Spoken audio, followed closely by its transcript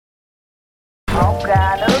Hột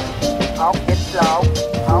gà nướng, hột vịt lộn,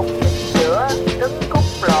 hột vịt sữa, trứng cút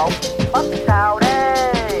lộn, bắp xào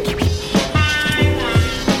đây.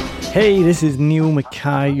 Hey, this is Neil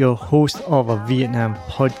Mackay, your host of a Vietnam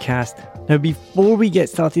podcast. Now, before we get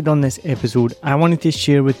started on this episode, I wanted to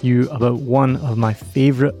share with you about one of my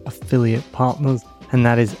favourite affiliate partners, and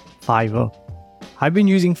that is Fiverr. I've been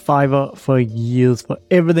using Fiverr for years for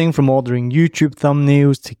everything from ordering YouTube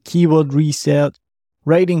thumbnails to keyword research,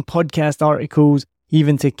 writing podcast articles,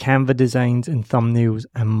 even to Canva designs and thumbnails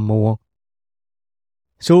and more.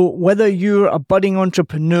 So whether you're a budding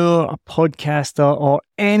entrepreneur, a podcaster, or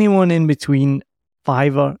anyone in between,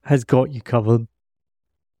 Fiverr has got you covered.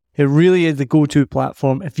 It really is the go-to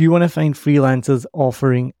platform if you want to find freelancers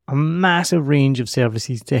offering a massive range of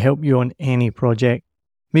services to help you on any project.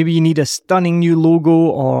 Maybe you need a stunning new logo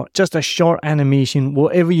or just a short animation,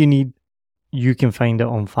 whatever you need, you can find it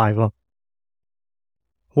on Fiverr.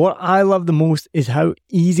 What I love the most is how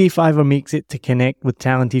easy Fiverr makes it to connect with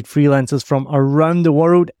talented freelancers from around the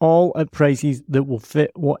world, all at prices that will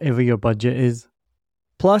fit whatever your budget is.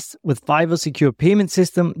 Plus, with Fiverr's secure payment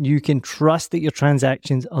system, you can trust that your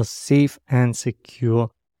transactions are safe and secure.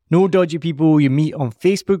 No dodgy people you meet on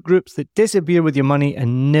Facebook groups that disappear with your money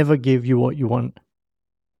and never give you what you want.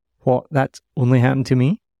 What, that's only happened to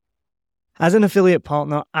me? As an affiliate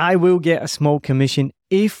partner, I will get a small commission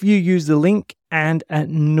if you use the link and at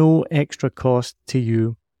no extra cost to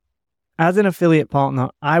you. As an affiliate partner,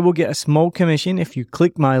 I will get a small commission if you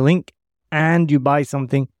click my link and you buy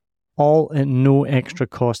something, all at no extra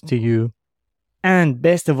cost to you. And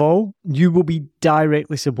best of all, you will be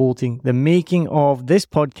directly supporting the making of this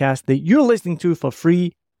podcast that you're listening to for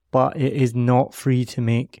free, but it is not free to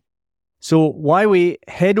make. So why wait?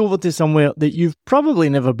 Head over to somewhere that you've probably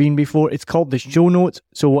never been before. It's called the show notes.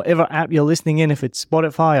 So whatever app you're listening in, if it's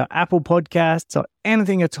Spotify or Apple Podcasts or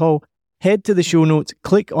anything at all, head to the show notes,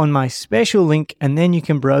 click on my special link, and then you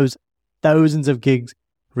can browse thousands of gigs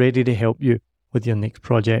ready to help you with your next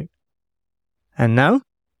project. And now,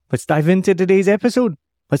 let's dive into today's episode.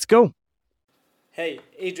 Let's go. Hey,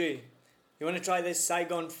 Adri, you want to try this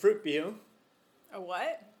Saigon fruit beer? A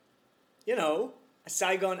what? You know, a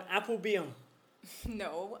Saigon apple beer.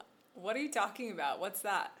 No. What are you talking about? What's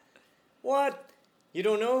that? What? You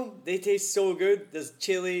don't know? They taste so good. There's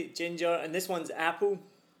chili, ginger, and this one's apple.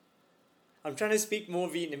 I'm trying to speak more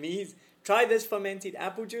Vietnamese. Try this fermented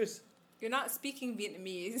apple juice. You're not speaking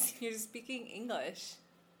Vietnamese. You're speaking English.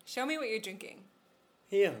 Show me what you're drinking.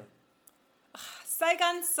 Here.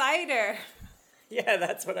 Saigon cider. Yeah,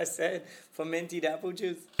 that's what I said. Fermented apple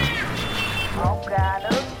juice. Hột gà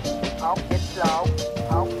nướng, hột vịt lộn,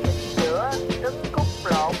 hột vịt sữa, trứng cút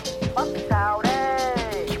lộn, bắp xào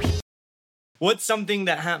đây. What's something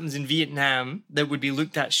that happens in Vietnam that would be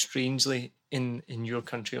looked at strangely in your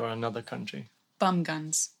country or another country? Bum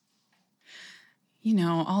guns. You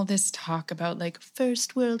know, all this talk about like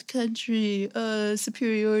first world country,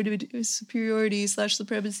 superiority /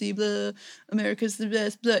 supremacy, blah, America's the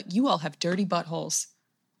best, blah. You all have dirty buttholes.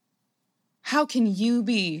 How can you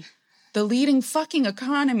be the leading fucking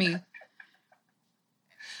economy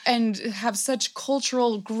and have such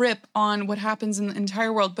cultural grip on what happens in the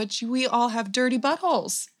entire world, but we all have dirty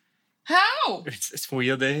buttholes? How? It's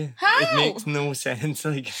weird, eh? How? It makes no sense.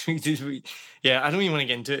 Like, yeah, I don't even want to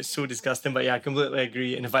get into it. It's so disgusting. But yeah, I completely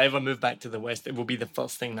agree. And if I ever move back to the West, it will be the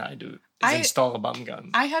first thing that I do is install a bum gun.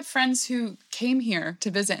 I had friends who came here to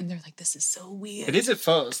visit, and they're like, "This is so weird." It is at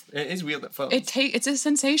first. It is weird at first. It's a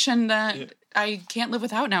sensation that I can't live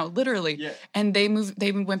without now, literally. Yeah. And they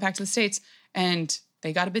went back to the States, and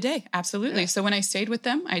they got a bidet. Absolutely. Yeah. So when I stayed with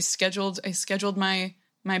them, I scheduled my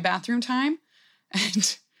bathroom time,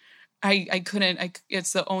 and I couldn't.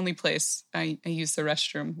 It's the only place I used the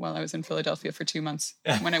restroom while I was in Philadelphia for 2 months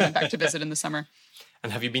when I went back to visit in the summer.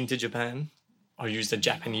 And have you been to Japan or used a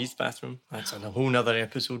Japanese bathroom? That's on a whole nother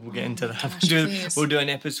episode. We'll get into that. Gosh, we'll do an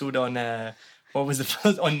episode on what was the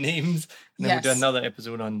first on names, and then we'll do another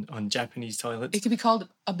episode on Japanese toilets. It could be called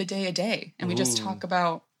a bidet a day, and we just talk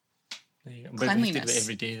about cleanliness. But we have to do it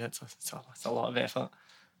every day. That's a lot of effort.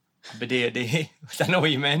 A bidet a day. I know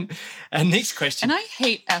what you meant. And next question. And I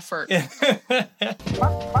hate effort.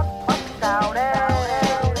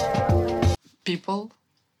 People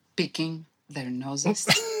picking their noses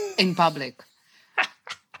in public.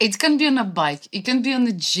 It can be on a bike. It can be on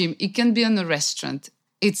the gym. It can be on a restaurant.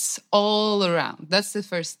 It's all around. That's the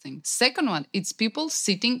first thing. Second one, it's people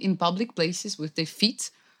sitting in public places with their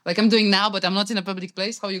feet. Like I'm doing now, but I'm not in a public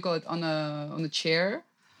place. How you call it? On a chair?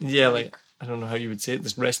 Yeah, like I don't know how you would say it,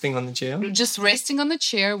 just resting on the chair? Just resting on the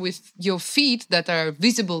chair with your feet that are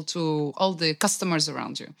visible to all the customers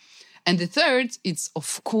around you. And the third, it's,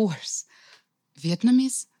 of course,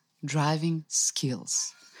 Vietnamese driving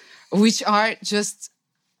skills, which are just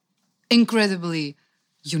incredibly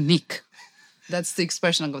unique. That's the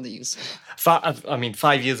expression I'm going to use.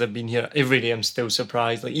 5 years I've been here. Every day I'm still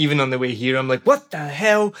surprised. Like even on the way here, I'm like, what the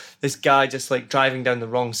hell? This guy just like driving down the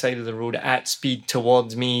wrong side of the road at speed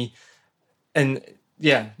towards me. And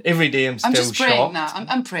yeah, every day I'm still just praying shocked. now.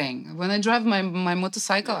 I'm praying. When I drive my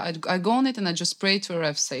motorcycle, I go on it and I just pray to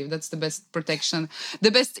arrive safe. That's the best protection,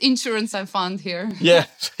 the best insurance I found here. Yeah,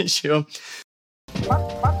 for sure.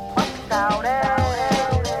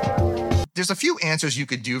 There's a few answers you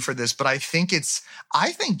could do for this, but I think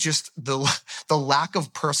just the lack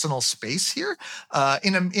of personal space here.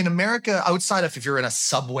 In America, outside of if you're in a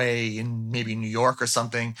subway in maybe New York or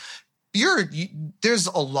something, there's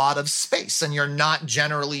a lot of space and you're not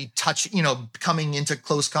generally coming into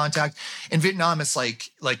close contact. In Vietnam, it's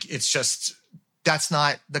like it's just, that's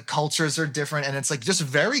not, the cultures are different. And it's like just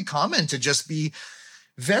very common to just be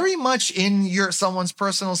very much in someone's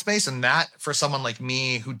personal space. And that, for someone like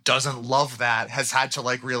me who doesn't love that, has had to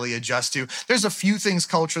like really adjust to. There's a few things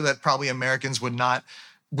culture that probably Americans would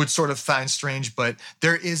sort of find strange, but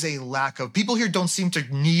there is a lack of, people here don't seem to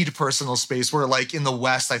need personal space, where like in the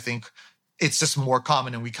West, I think it's just more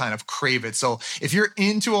common and we kind of crave it. So if you're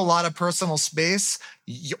into a lot of personal space,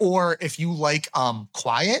 or if you like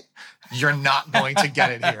quiet, you're not going to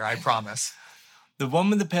get it here, I promise. The one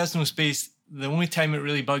with the personal space, the only time it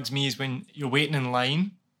really bugs me is when you're waiting in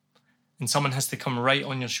line and someone has to come right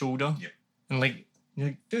on your shoulder. Yeah. And like, you're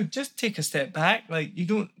like, dude, just take a step back. Like,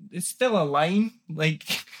 it's still a line. Like,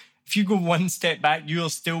 if you go one step back, you're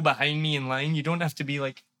still behind me in line. You don't have to be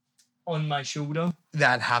like on my shoulder.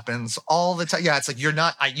 That happens all the time. Yeah, it's like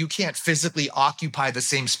you can't physically occupy the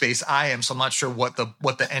same space I am, so I'm not sure what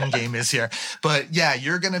the end game is here. But yeah,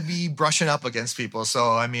 you're going to be brushing up against people.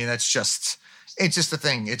 So, I mean, it's just a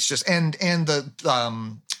thing. It's just,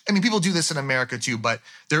 people do this in America too, but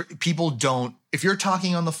people don't, if you're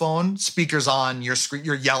talking on the phone, speakers on,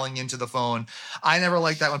 you're yelling into the phone. I never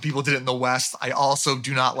liked that when people did it in the West. I also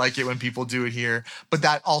do not like it when people do it here, but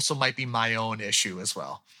that also might be my own issue as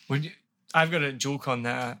well. I've got a joke on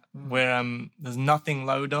that where there's nothing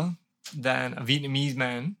louder than a Vietnamese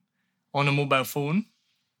man on a mobile phone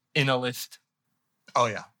in a lift. Oh,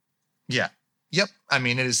 yeah. Yeah. Yep. I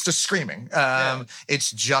mean, it is just screaming.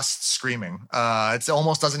 It's just screaming. It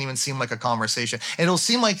almost doesn't even seem like a conversation. And it'll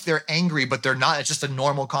seem like they're angry, but they're not. It's just a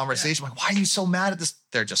normal conversation. Like, why are you so mad at this?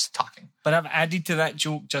 They're just talking. But I've added to that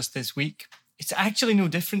joke just this week. It's actually no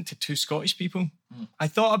different to two Scottish people. I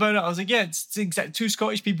thought about it. I was like, yeah, it's exact two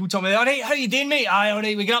Scottish people talking about, all right, how you doing, mate? Aye, all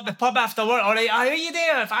right, we get up the pub after work. All right, aye, how you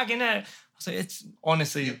doing? Fucking I was like, it's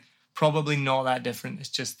honestly probably not that different. It's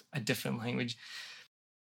just a different language.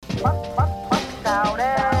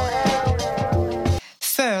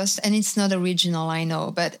 First, and it's not original, I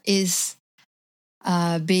know, but is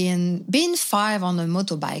being 5 on a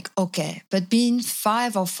motorbike, okay. But being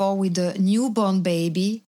 5 or 4 with a newborn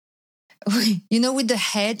baby, with the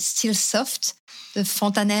head still soft, the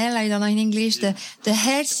fontanelle, I don't know in English, the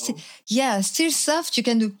head, still soft. You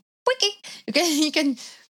can do quickie. You can.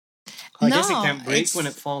 I guess it can't break when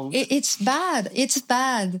it falls. It's bad. It's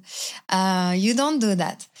bad. You don't do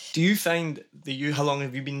that. Do you find how long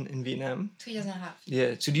have you been in Vietnam? 2.5 years.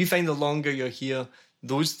 Yeah. So do you find the longer you're here,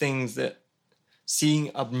 those things that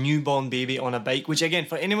seeing a newborn baby on a bike, which again,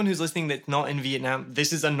 for anyone who's listening that's not in Vietnam,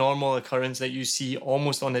 this is a normal occurrence that you see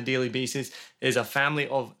almost on a daily basis, is a family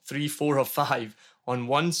of 3, 4 or 5 on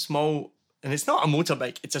one small, and it's not a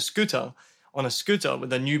motorbike, it's a scooter, on a scooter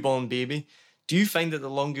with a newborn baby. Do you find that the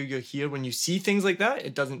longer you're here, when you see things like that,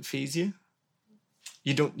 it doesn't faze you?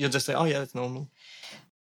 You're just like, oh yeah, that's normal.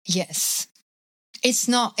 Yes. It's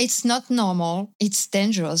not normal. It's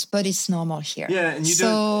dangerous, but it's normal here. Yeah, and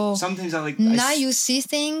don't. Sometimes you see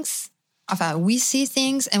things. We see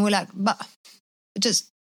things, and we're like, but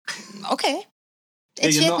just okay.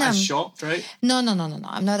 It's you're Vietnam. Not as shocked, right? No.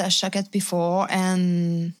 I'm not as shocked as before,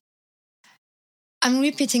 and I'm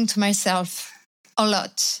repeating to myself a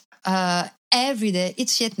lot every day.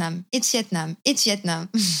 It's Vietnam. It's Vietnam. It's Vietnam.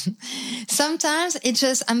 Sometimes it's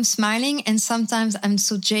just I'm smiling, and sometimes I'm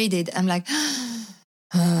so jaded. I'm like,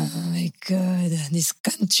 oh my God, this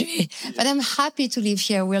country. But I'm happy to live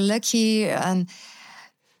here. We're lucky.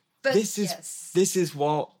 This is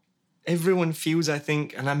what everyone feels, I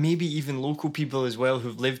think, and maybe even local people as well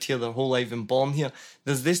who've lived here their whole life and born here.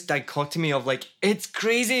 There's this dichotomy of like, it's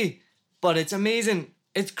crazy, but it's amazing.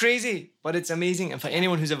 It's crazy, but it's amazing. And for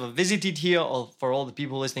anyone who's ever visited here, or for all the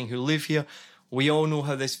people listening who live here, we all know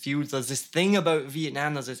how this feels. There's this thing about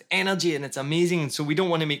Vietnam, there's this energy, and it's amazing. And so we don't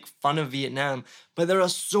want to make fun of Vietnam. But there are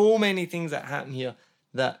so many things that happen here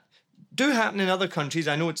that do happen in other countries.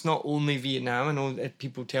 I know it's not only Vietnam. I know that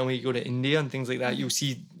people tell me you go to India and things like that, you'll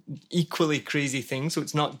see equally crazy things. So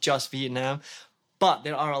it's not just Vietnam. But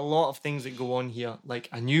there are a lot of things that go on here, like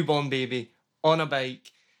a newborn baby on a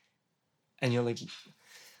bike, and you're like...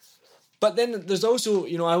 But then there's also,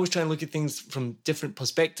 you know, I always try and look at things from different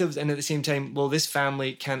perspectives, and at the same time, well, this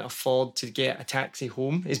family can't afford to get a taxi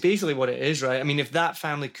home. It's basically what it is, right? I mean, if that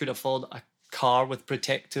family could afford a car with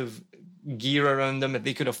protective gear around them, if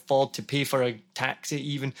they could afford to pay for a taxi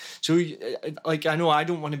even. So, like, I know I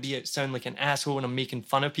don't want to sound like an asshole when I'm making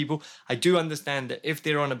fun of people. I do understand that if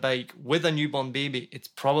they're on a bike with a newborn baby, it's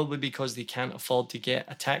probably because they can't afford to get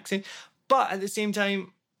a taxi. But at the same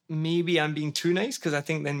time, maybe I'm being too nice, because I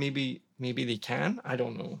think then maybe they can. I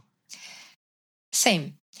don't know.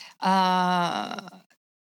 Same.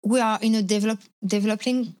 We are in a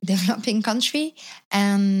developing country,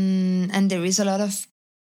 and there is a lot of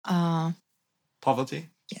poverty.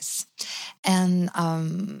 Yes, and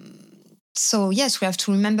so yes, we have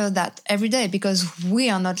to remember that every day, because we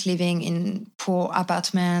are not living in poor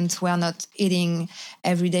apartments. We are not eating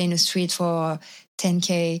every day in the street for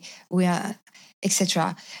 10K. We are,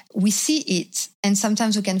 etc. We see it, and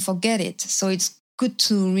sometimes we can forget it. So it's good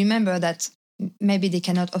to remember that maybe they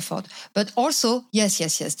cannot afford, but also yes,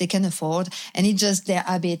 they can afford, and it's just their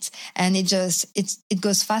habit, and it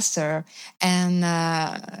goes faster, and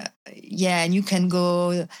and you can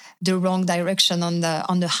go the wrong direction on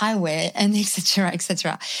the highway, and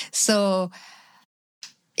etc. So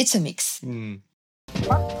it's a mix.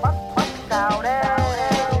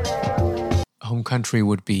 Home country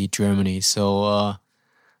would be Germany, so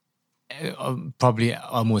probably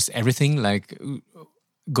almost everything, like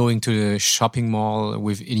going to the shopping mall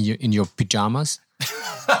in your pajamas.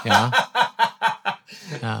 Yeah.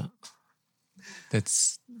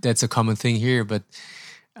 That's a common thing here, but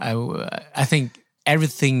I think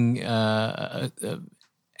everything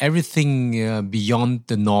beyond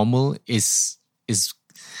the normal is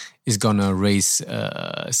gonna raise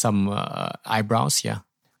some eyebrows. Yeah.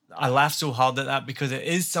 I laugh so hard at that, because it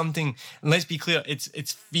is something, and let's be clear,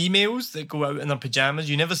 it's females that go out in their pajamas.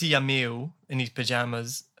 You never see a male in his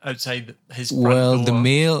pajamas outside his front door. The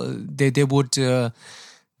male,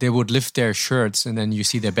 they would lift their shirts and then you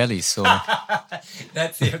see their bellies. So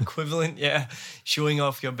that's the equivalent, yeah, showing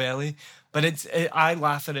off your belly. But I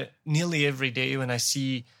laugh at it nearly every day when I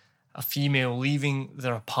see a female leaving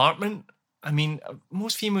their apartment. I mean,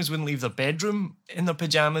 most females wouldn't leave their bedroom in their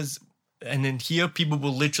pajamas. And then here, people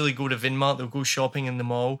will literally go to Vinmart, they'll go shopping in the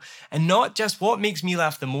mall. And not just, what makes me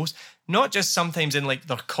laugh the most, not just sometimes in like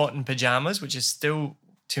their cotton pajamas, which is still,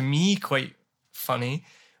 to me, quite funny.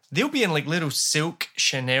 They'll be in like little silk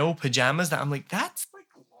Chanel pajamas that I'm like, that's like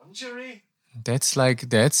lingerie. That's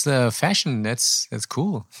fashion. That's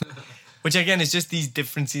cool. Which again is just these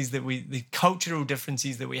differences the cultural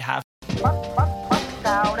differences that we have.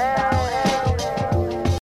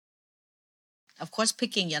 Of course,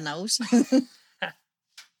 picking your nose.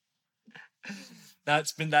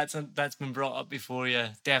 That's been brought up before, yeah,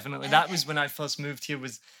 definitely. That was when I first moved here.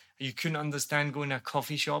 Was you couldn't understand going to a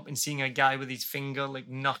coffee shop and seeing a guy with his finger like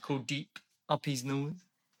knuckle deep up his nose.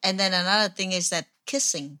 And then another thing is that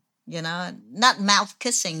kissing. You know, not mouth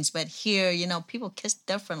kissings, but here, you know, people kiss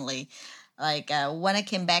differently. Like when I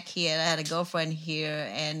came back here, I had a girlfriend here,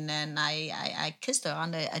 and then I kissed her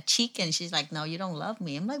on a cheek, and she's like, "No, you don't love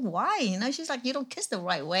me." I'm like, "Why?" You know, she's like, "You don't kiss the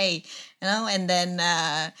right way." You know, and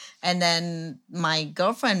then my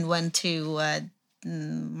girlfriend went to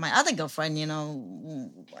my other girlfriend. You know,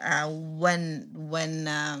 when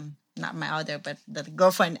not my other, but the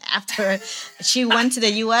girlfriend after she went to the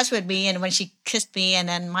U.S. with me, and when she kissed me, and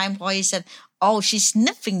then my employee said, "Oh, she's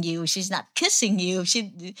sniffing you. She's not kissing you."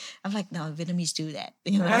 I'm like, no, Vietnamese do that.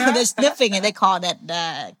 You know, they're sniffing, and they call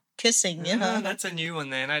that kissing. You know, that's a new one.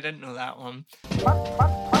 Then I didn't know that one.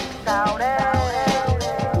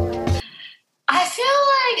 I feel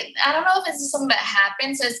like, I don't know if this is something that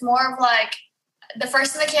happens. It's more of like, the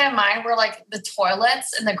first thing that came to mind were like the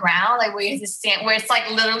toilets in the ground, like where you have to stand, where it's like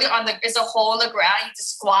literally there's a hole in the ground, you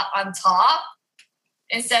just squat on top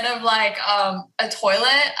instead of like a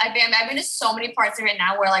toilet. I've been to so many parts of it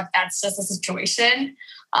now where like that's just a situation.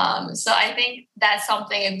 So I think that's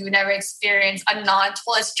something, if you've never experienced a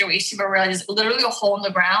non-toilet situation, but really just literally a hole in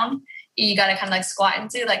the ground, you got to kind of like squat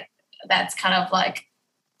into, like that's kind of like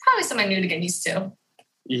probably something new to get used to.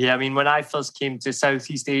 Yeah, I mean, when I first came to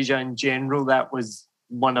Southeast Asia in general, that was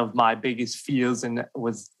one of my biggest fears and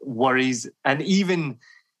was worries. And even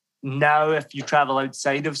now, if you travel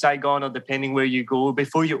outside of Saigon or depending where you go,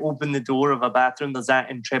 before you open the door of a bathroom, there's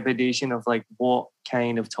that intrepidation of like, what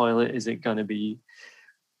kind of toilet is it going to be?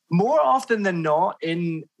 more often than not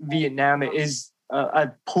in Vietnam, it is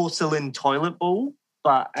a porcelain toilet bowl.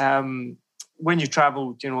 But when you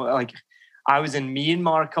travel, like I was in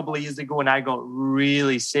Myanmar a couple of years ago and I got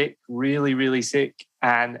really sick, really, really sick.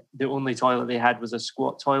 And the only toilet they had was a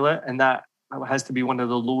squat toilet. And that has to be one of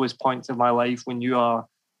the lowest points of my life when you are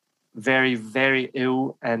very, very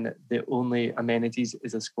ill and the only amenities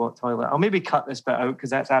is a squat toilet. I'll maybe cut this bit out because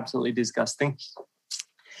that's absolutely disgusting.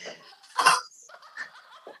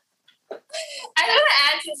 I'm gonna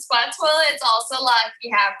add to squat toilet. It's also like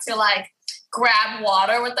you have to like grab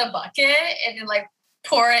water with a bucket and then like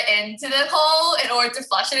pour it into the hole in order to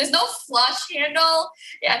flush it. There's no flush handle.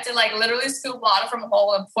 You have to like literally scoop water from a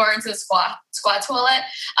hole and pour it into the squat toilet.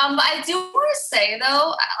 But I do want to say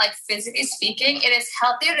though, like physically speaking, it is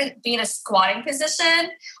healthier to be in a squatting position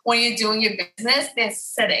when you're doing your business than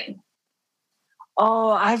sitting. Oh,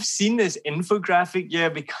 I've seen this infographic,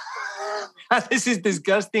 because this is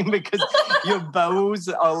disgusting because your bowels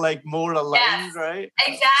are like more aligned, right?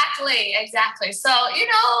 Exactly. So,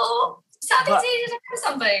 Southeast Asians are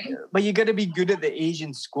something. But you got to be good at the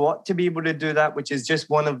Asian squat to be able to do that, which is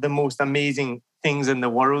just one of the most amazing things in the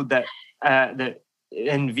world that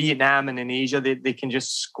in Vietnam and in Asia, they can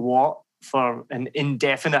just squat for an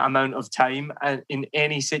indefinite amount of time in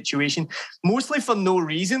any situation, mostly for no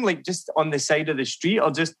reason, like just on the side of the street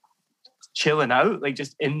or just chilling out, like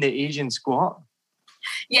just in the Asian squat.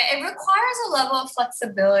 Yeah, it requires a level of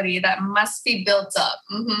flexibility that must be built up.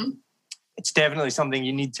 Mm-hmm. It's definitely something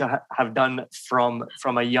you need to have done from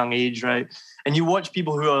a young age, right? And you watch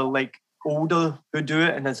people who are like older who do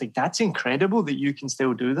it, and it's like, that's incredible that you can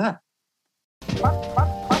still do that.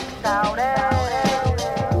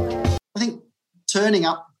 I think turning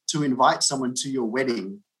up to invite someone to your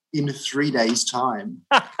wedding in 3 days' time,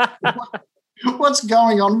 what's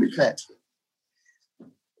going on with that?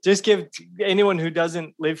 Just give anyone who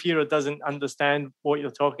doesn't live here or doesn't understand what you're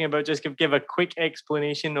talking about, just give a quick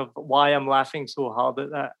explanation of why I'm laughing so hard at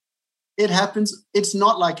that. It happens. It's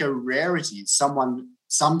not like a rarity. Someone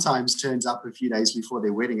sometimes turns up a few days before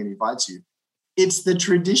their wedding and invites you. It's the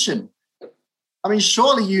tradition. I mean,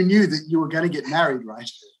 surely you knew that you were going to get married, right?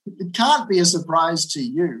 It can't be a surprise to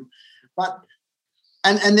you. But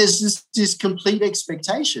and there's this complete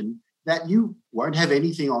expectation that you won't have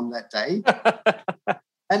anything on that day.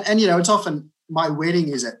 And it's often my wedding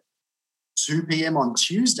is at 2 p.m. on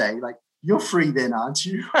Tuesday. Like, you're free then, aren't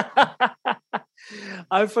you?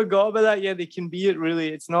 I forgot about that. Yeah, they can be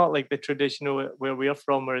it's not like the traditional where we're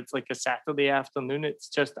from where it's like a Saturday afternoon. It's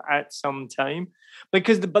just at some time. But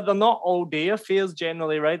they're not all day affairs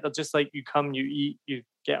generally, right? They're just like you come, you eat, you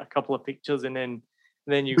get a couple of pictures and then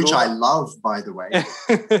you Which go. I love, by the way.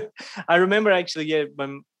 I remember actually,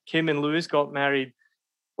 when Kim and Lewis got married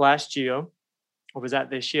last year, or was that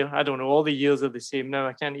this year? I don't know. All the years are the same now.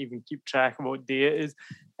 I can't even keep track of what day it is.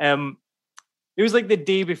 It was like the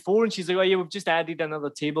day before, and she's like, "Oh yeah, we've just added another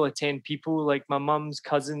table of 10 people, like my mum's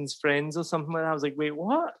cousins, friends, or something like that." I was like, "Wait,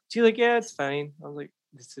 what?" She's like, "Yeah, it's fine." I was like,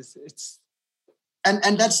 "It's."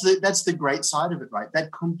 And that's the great side of it, right?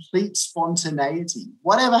 That complete spontaneity.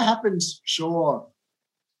 Whatever happens, sure.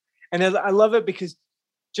 And I love it because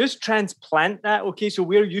just transplant that. Okay, so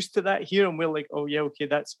we're used to that here, and we're like, "Oh yeah, okay,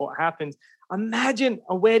 that's what happens." Imagine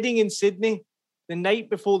a wedding in Sydney, the night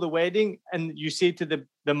before the wedding, and you say to the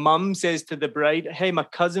mum says to the bride, "Hey, my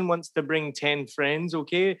cousin wants to bring 10 friends,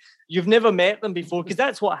 okay? You've never met them before," because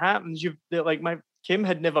that's what happens. Kim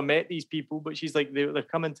had never met these people, but she's like, they're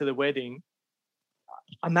coming to the wedding.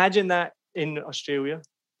 Imagine that in Australia.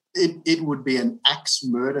 It would be an axe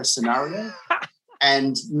murder scenario,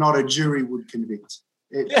 and not a jury would convict.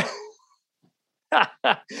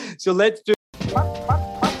 So let's do.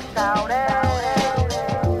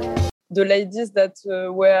 The ladies that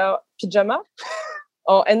wear pyjama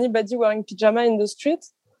or anybody wearing pyjama in the street.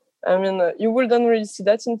 I mean, you wouldn't really see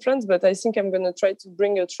that in France, but I think I'm going to try to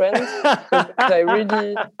bring a trend. I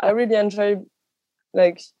really enjoy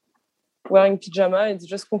like wearing pyjama. It's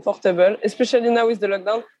just comfortable, especially now with the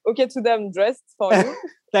lockdown. Okay, today I'm dressed for you.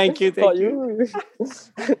 Thank you.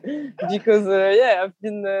 Because I've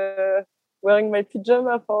been wearing my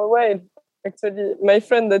pyjama for a while. Actually, my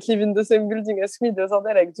friend that lives in the same building as me the other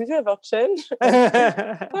day, like, "Do you ever change?"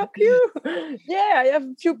 Fuck you! Yeah, I have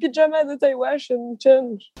a few pajamas that I wash and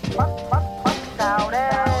change.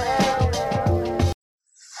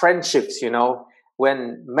 Friendships,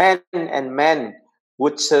 when men and men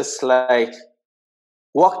would just like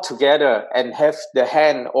walk together and have the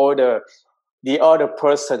hand over the other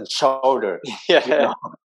person's shoulder. Yeah.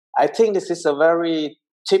 I think this is a very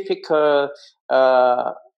typical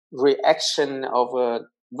reaction of a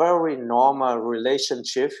very normal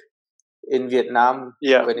relationship in Vietnam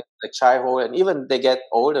when it's a childhood, and even they get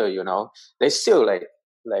older, they still like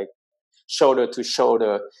shoulder to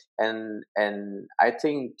shoulder, and I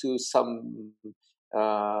think to some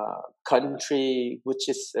country which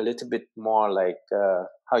is a little bit more like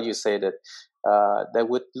how you say that, they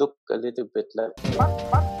would look a little bit like.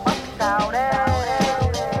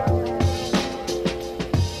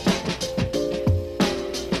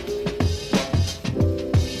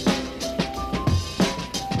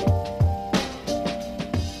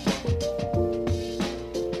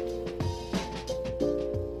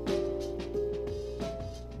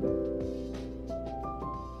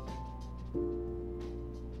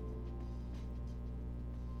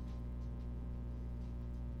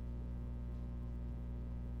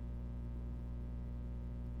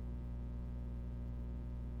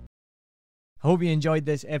 I hope you enjoyed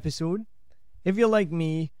this episode. If you're like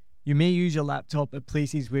me, you may use your laptop at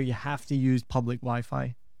places where you have to use public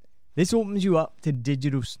Wi-Fi. This opens you up to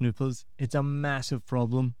digital snoopers. It's a massive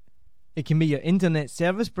problem. It can be your internet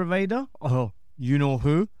service provider, or you know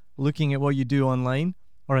who, looking at what you do online,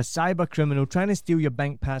 or a cyber criminal trying to steal your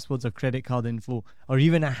bank passwords or credit card info, or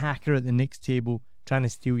even a hacker at the next table trying to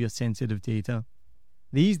steal your sensitive data.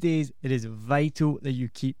 These days, it is vital that you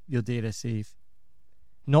keep your data safe.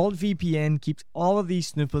 NordVPN keeps all of these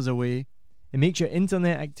snoopers away. It makes your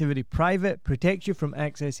internet activity private, protects you from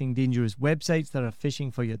accessing dangerous websites that are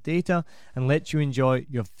phishing for your data, and lets you enjoy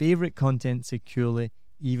your favorite content securely,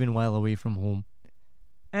 even while away from home.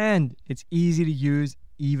 And it's easy to use,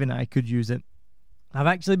 even I could use it. I've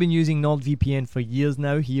actually been using NordVPN for years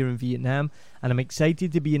now here in Vietnam, and I'm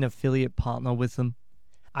excited to be an affiliate partner with them.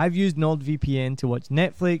 I've used NordVPN to watch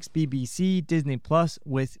Netflix, BBC, Disney Plus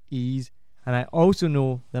with ease. And I also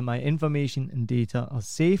know that my information and data are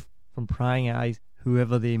safe from prying eyes,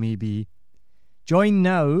 whoever they may be. Join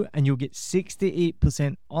now and you'll get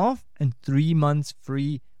 68% off and 3 months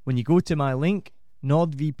free when you go to my link,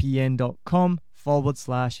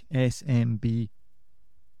 nordvpn.com/SMB.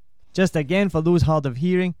 Just again, for those hard of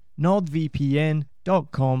hearing,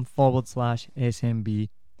 nordvpn.com/SMB.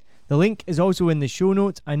 The link is also in the show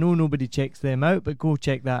notes. I know nobody checks them out, but go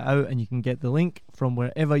check that out and you can get the link from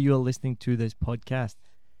wherever you're listening to this podcast.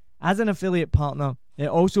 As an affiliate partner, it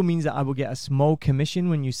also means that I will get a small commission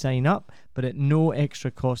when you sign up, but at no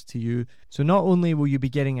extra cost to you. So not only will you be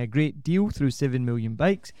getting a great deal through 7 Million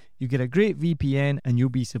Bikes, you get a great VPN and you'll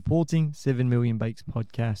be supporting 7 Million Bikes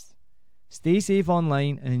podcast. Stay safe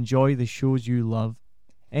online and enjoy the shows you love.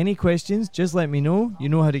 Any questions, just let me know. You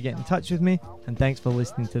know how to get in touch with me. And thanks for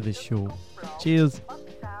listening to this show. Cheers.